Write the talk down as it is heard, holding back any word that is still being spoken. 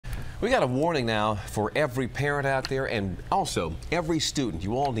We got a warning now for every parent out there and also every student.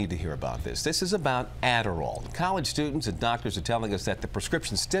 You all need to hear about this. This is about Adderall. College students and doctors are telling us that the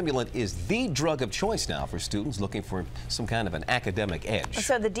prescription stimulant is the drug of choice now for students looking for some kind of an academic edge.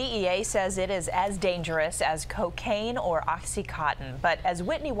 So the DEA says it is as dangerous as cocaine or Oxycontin. But as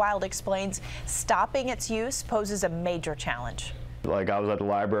Whitney Wild explains, stopping its use poses a major challenge. Like, I was at the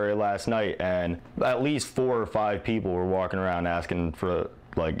library last night and at least 4 or 5 people were walking around asking for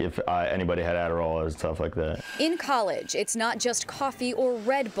like if anybody had Adderall or stuff like that. In college, it's not just coffee or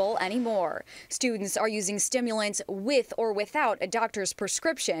Red Bull anymore. Students are using stimulants with or without a doctor's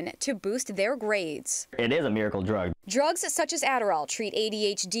prescription to boost their grades. It is a miracle drug. Drugs such as Adderall treat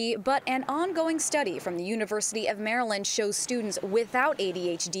ADHD, but an ongoing study from the University of Maryland shows students without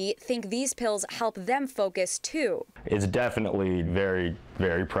ADHD think these pills help them focus too. It's definitely very,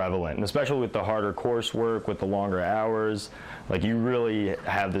 very prevalent, and especially with the harder coursework, with the longer hours. Like, you really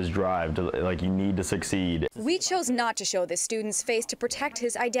have this drive to, like, you need to succeed. We chose not to show this student's face to protect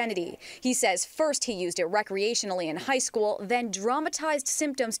his identity. He says first he used it recreationally in high school, then dramatized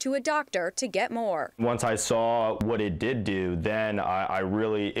symptoms to a doctor to get more. Once I saw what it did do, then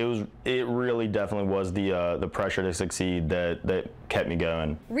it really definitely was the pressure to succeed that kept me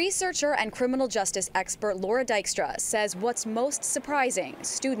going. Researcher and criminal justice expert Laura Dykstra says what's most surprising,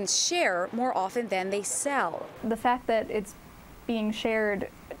 students share more often than they sell. The fact that it's being shared,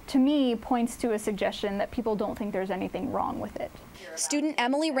 to me, points to a suggestion that people don't think there's anything wrong with it. Student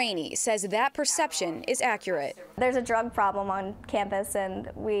Emily Rainey says that perception is accurate. There's a drug problem on campus and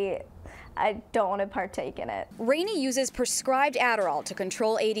I don't want to partake in it. Rainey uses prescribed Adderall to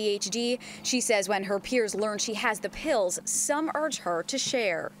control ADHD. She says when her peers learn she has the pills, some urge her to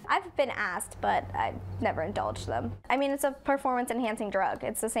share. I've been asked, but I've never indulged them. I mean, it's a performance-enhancing drug.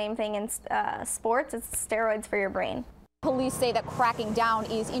 It's the same thing in sports. It's steroids for your brain. Police say that cracking down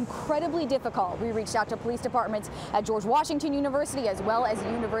is incredibly difficult. We reached out to police departments at George Washington University as well as the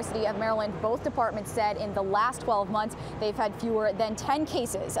University of Maryland. Both departments said in the last 12 months they've had fewer than 10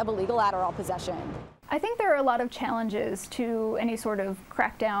 cases of illegal Adderall possession. I think there are a lot of challenges to any sort of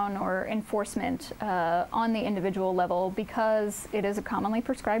crackdown or enforcement on the individual level because it is a commonly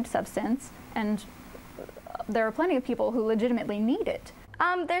prescribed substance and there are plenty of people who legitimately need it.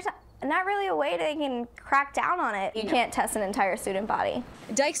 There's not really a way they can crack down on it. You can't test an entire student body.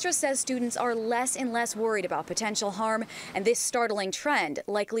 Dykstra says students are less and less worried about potential harm, and this startling trend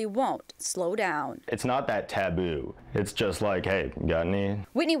likely won't slow down. It's not that taboo. It's just like, hey, got any?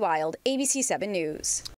 Whitney Wild, ABC 7 News.